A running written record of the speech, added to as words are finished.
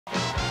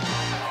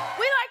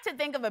to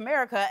think of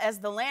America as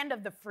the land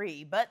of the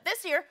free, but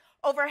this year,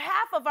 over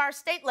half of our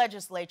state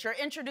legislature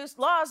introduced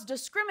laws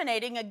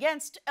discriminating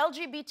against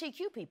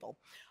LGBTQ people.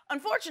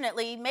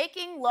 Unfortunately,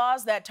 making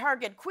laws that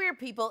target queer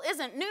people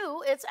isn't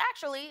new, it's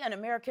actually an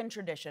American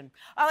tradition.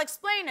 I'll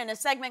explain in a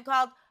segment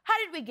called How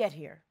Did We Get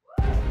Here?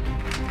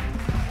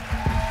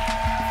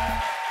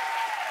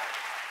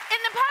 In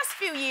the past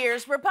few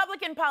years,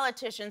 Republican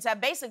politicians have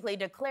basically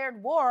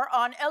declared war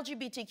on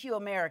LGBTQ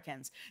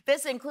Americans.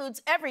 This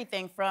includes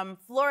everything from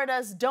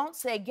Florida's Don't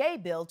Say Gay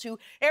bill to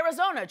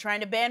Arizona trying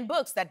to ban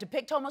books that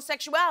depict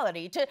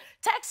homosexuality to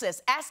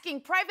Texas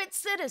asking private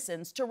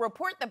citizens to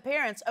report the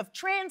parents of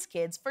trans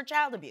kids for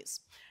child abuse.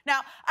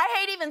 Now, I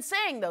hate even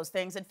saying those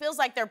things. It feels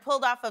like they're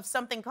pulled off of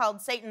something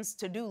called Satan's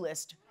to-do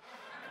list.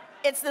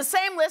 It's the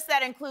same list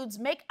that includes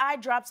make eye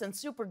drops and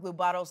super glue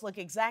bottles look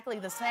exactly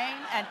the same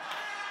and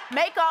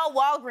make all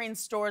Walgreens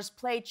stores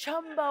play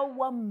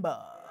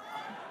Chumbawamba.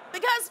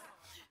 Because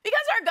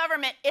our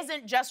government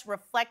isn't just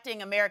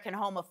reflecting American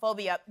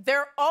homophobia,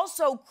 they're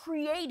also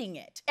creating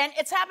it. And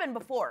it's happened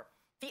before.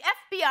 The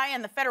FBI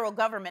and the federal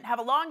government have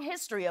a long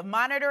history of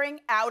monitoring,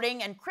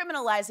 outing, and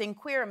criminalizing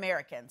queer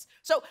Americans.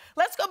 So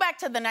let's go back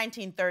to the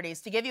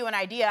 1930s to give you an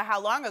idea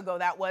how long ago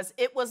that was.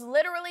 It was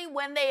literally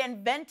when they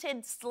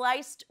invented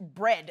sliced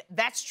bread.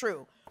 That's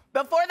true.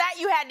 Before that,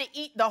 you had to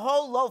eat the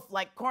whole loaf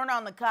like corn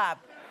on the cob.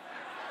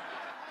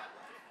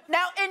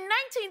 Now, in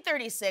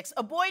 1936,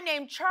 a boy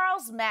named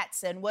Charles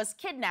Matson was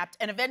kidnapped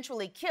and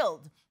eventually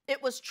killed.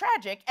 It was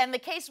tragic, and the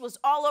case was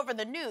all over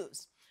the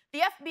news.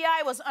 The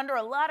FBI was under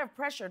a lot of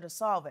pressure to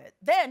solve it.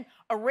 Then,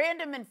 a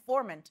random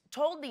informant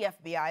told the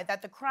FBI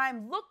that the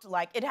crime looked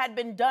like it had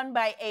been done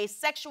by a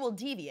sexual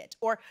deviant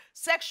or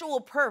sexual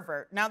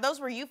pervert. Now, those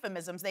were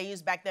euphemisms they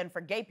used back then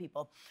for gay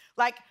people.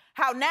 Like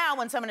how now,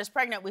 when someone is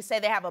pregnant, we say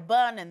they have a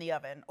bun in the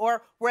oven.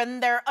 Or when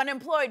they're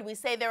unemployed, we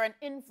say they're an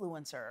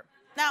influencer.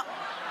 Now,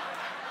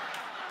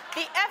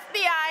 the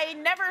FBI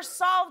never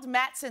solved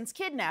Matson's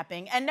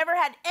kidnapping and never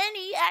had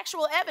any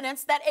actual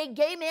evidence that a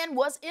gay man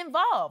was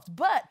involved.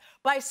 But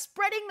by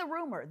spreading the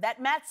rumor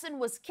that Matson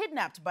was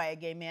kidnapped by a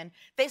gay man,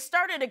 they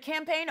started a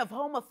campaign of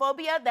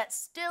homophobia that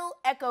still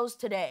echoes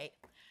today.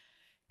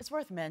 It's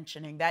worth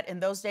mentioning that in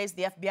those days,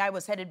 the FBI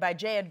was headed by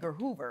J. Edgar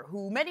Hoover,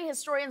 who many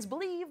historians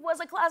believe was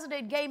a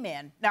closeted gay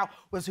man. Now,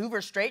 was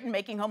Hoover straight in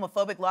making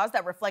homophobic laws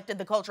that reflected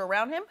the culture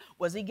around him?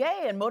 Was he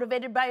gay and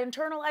motivated by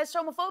internalized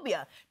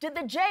homophobia? Did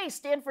the J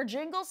stand for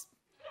jingles?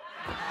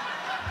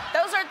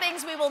 Those are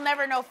things we will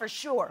never know for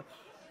sure.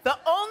 The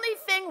only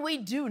thing we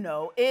do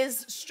know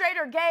is, straight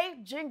or gay,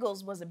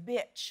 Jingles was a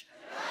bitch.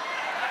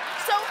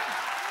 So,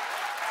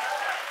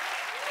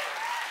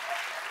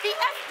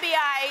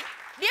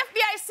 the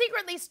FBI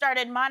secretly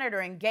started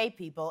monitoring gay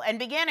people and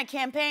began a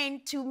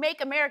campaign to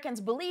make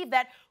Americans believe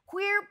that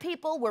queer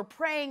people were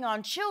preying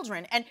on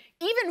children and,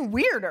 even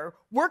weirder,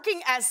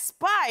 working as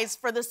spies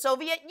for the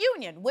Soviet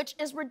Union, which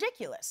is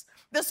ridiculous.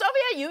 The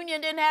Soviet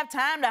Union didn't have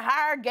time to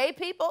hire gay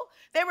people.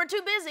 They were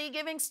too busy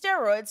giving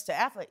steroids to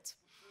athletes.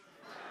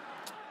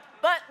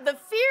 But the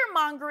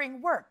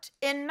fear-mongering worked.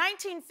 In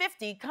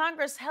 1950,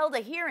 Congress held a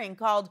hearing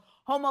called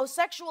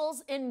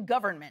Homosexuals in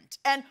Government.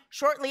 And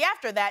shortly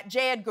after that,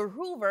 J. Edgar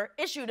Hoover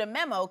issued a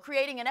memo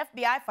creating an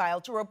FBI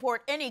file to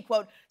report any,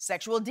 quote,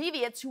 sexual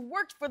deviants who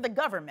worked for the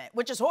government,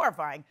 which is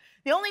horrifying.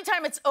 The only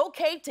time it's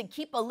okay to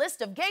keep a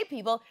list of gay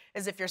people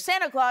is if you're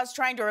Santa Claus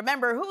trying to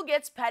remember who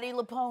gets Patti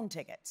LuPone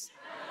tickets.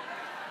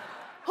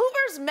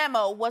 Hoover's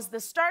memo was the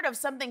start of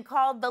something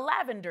called the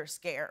Lavender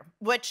Scare,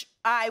 which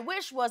I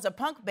wish was a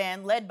punk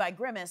band led by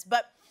Grimace,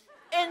 but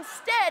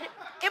instead,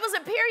 it was a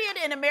period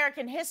in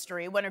American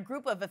history when a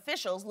group of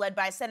officials led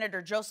by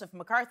Senator Joseph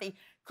McCarthy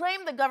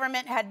claimed the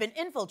government had been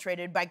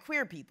infiltrated by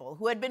queer people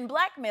who had been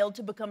blackmailed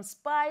to become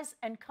spies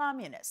and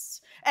communists.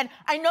 And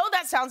I know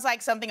that sounds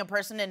like something a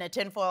person in a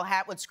tinfoil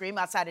hat would scream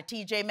outside of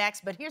TJ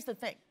Maxx, but here's the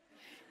thing.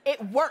 It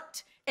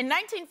worked. In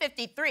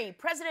 1953,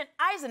 President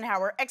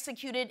Eisenhower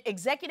executed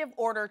Executive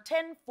Order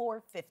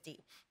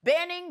 10450,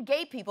 banning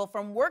gay people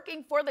from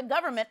working for the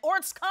government or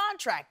its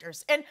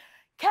contractors. And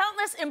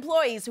countless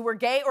employees who were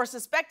gay or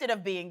suspected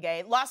of being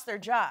gay lost their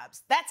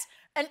jobs. That's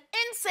an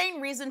insane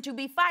reason to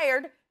be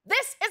fired.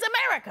 This is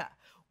America.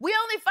 We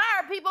only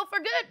fire people for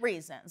good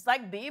reasons,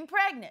 like being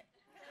pregnant.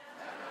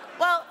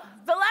 Well,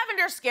 the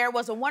Lavender Scare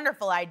was a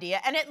wonderful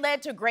idea, and it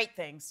led to great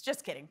things.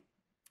 Just kidding.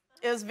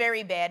 It was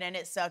very bad, and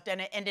it sucked,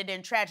 and it ended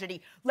in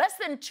tragedy. Less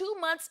than 2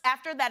 months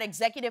after that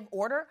executive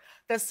order,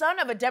 the son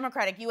of a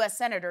Democratic U.S.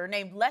 senator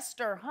named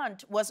Lester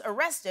Hunt was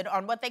arrested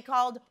on what they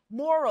called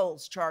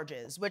morals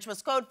charges, which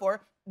was code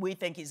for, we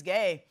think he's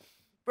gay.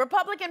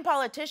 Republican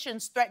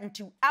politicians threatened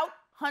to out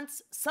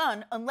Hunt's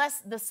son unless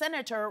the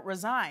senator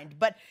resigned,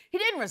 but he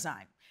didn't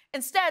resign.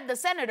 Instead, the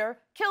senator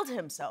killed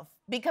himself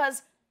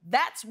because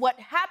that's what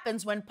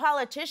happens when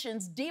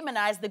politicians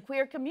demonize the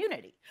queer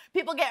community.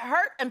 People get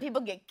hurt and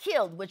people get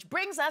killed, which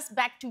brings us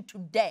back to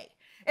today.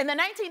 In the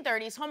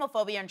 1930s,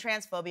 homophobia and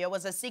transphobia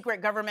was a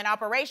secret government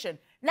operation.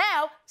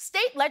 Now,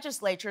 state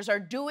legislatures are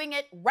doing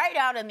it right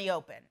out in the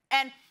open.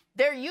 And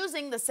they're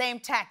using the same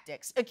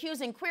tactics,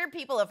 accusing queer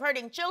people of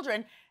hurting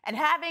children and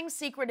having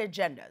secret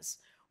agendas,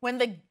 when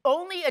the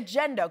only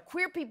agenda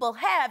queer people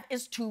have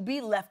is to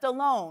be left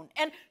alone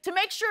and to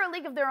make sure A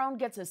League of Their Own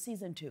gets a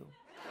season 2.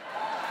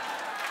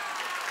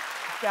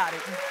 Got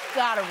it. You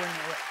gotta renew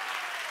it.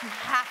 You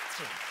have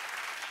to.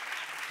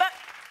 But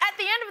at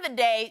the end of the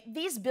day,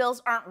 these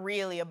bills aren't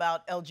really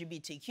about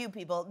LGBTQ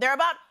people. They're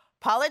about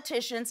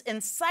politicians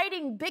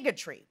inciting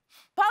bigotry.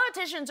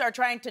 Politicians are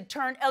trying to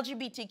turn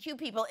LGBTQ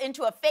people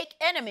into a fake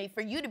enemy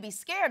for you to be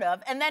scared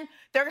of, and then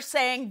they're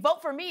saying,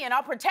 vote for me and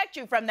I'll protect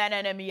you from that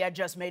enemy I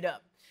just made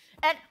up.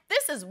 And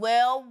this is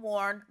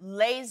well-worn,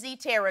 lazy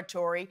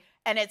territory,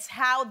 and it's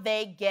how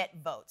they get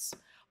votes.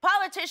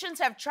 Politicians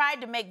have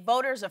tried to make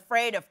voters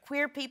afraid of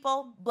queer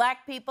people,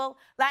 Black people,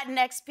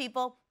 Latinx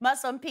people,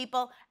 Muslim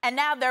people, and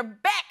now they're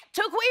back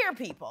to queer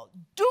people.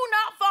 Do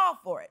not fall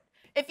for it.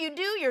 If you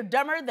do, you're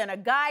dumber than a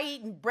guy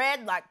eating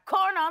bread like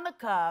corn on the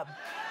cob.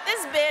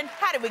 This has been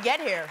How Did We Get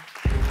Here?